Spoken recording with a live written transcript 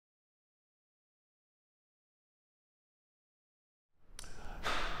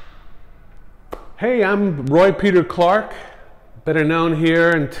Hey, I'm Roy Peter Clark, better known here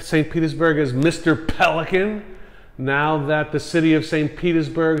in St. Petersburg as Mr. Pelican, now that the city of St.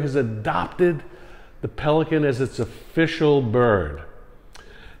 Petersburg has adopted the pelican as its official bird.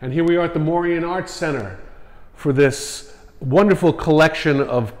 And here we are at the Morean Arts Center for this wonderful collection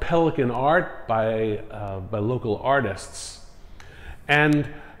of pelican art by local artists. And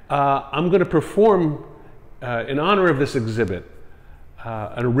I'm going to perform, in honor of this exhibit,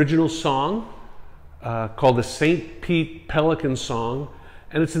 an original song called the St. Pete Pelican Song,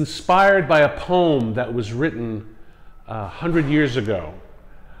 and it's inspired by a poem that was written 100 years ago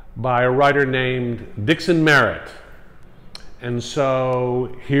by a writer named Dixon Merritt. And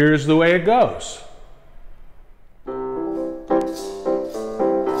so here's the way it goes.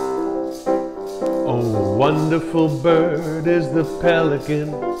 Oh, wonderful bird is the pelican.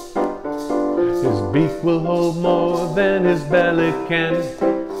 His beak will hold more than his belly can.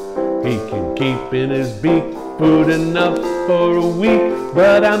 He can keep in his beak food enough for a week,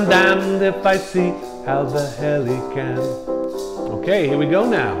 but I'm damned if I see how the hell he can. Okay, here we go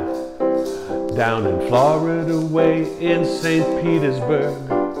now. Down in Florida, way in St.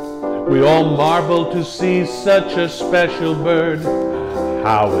 Petersburg, we all marvel to see such a special bird.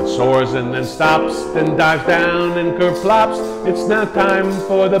 How it soars and then stops, then dives down and kerplops. It's now time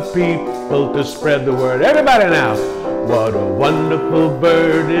for the people to spread the word. Everybody now! What a wonderful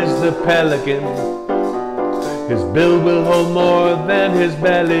bird is the pelican. His bill will hold more than his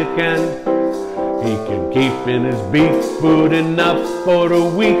belly can. He can keep in his beak food enough for a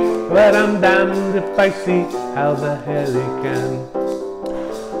week, but I'm damned if I see how the hell he can.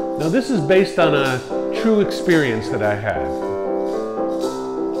 Now this is based on a true experience that I had.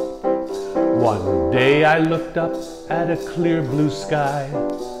 One day I looked up at a clear blue sky.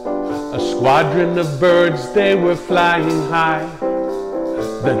 A squadron of birds, they were flying high.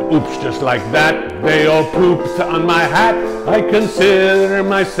 Then oops, just like that, they all pooped on my hat. I consider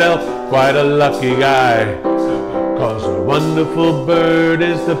myself quite a lucky guy, 'cause a wonderful bird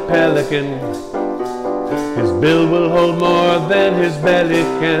is the pelican. His bill will hold more than his belly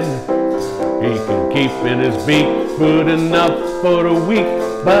can. He can keep in his beak food enough for a week,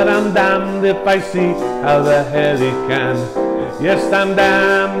 but I'm damned if I see how the hell he can. Yes, I'm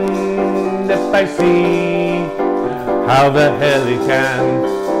damned if I see how the hell he can.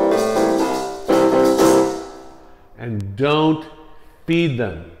 And don't feed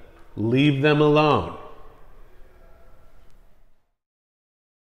them. Leave them alone.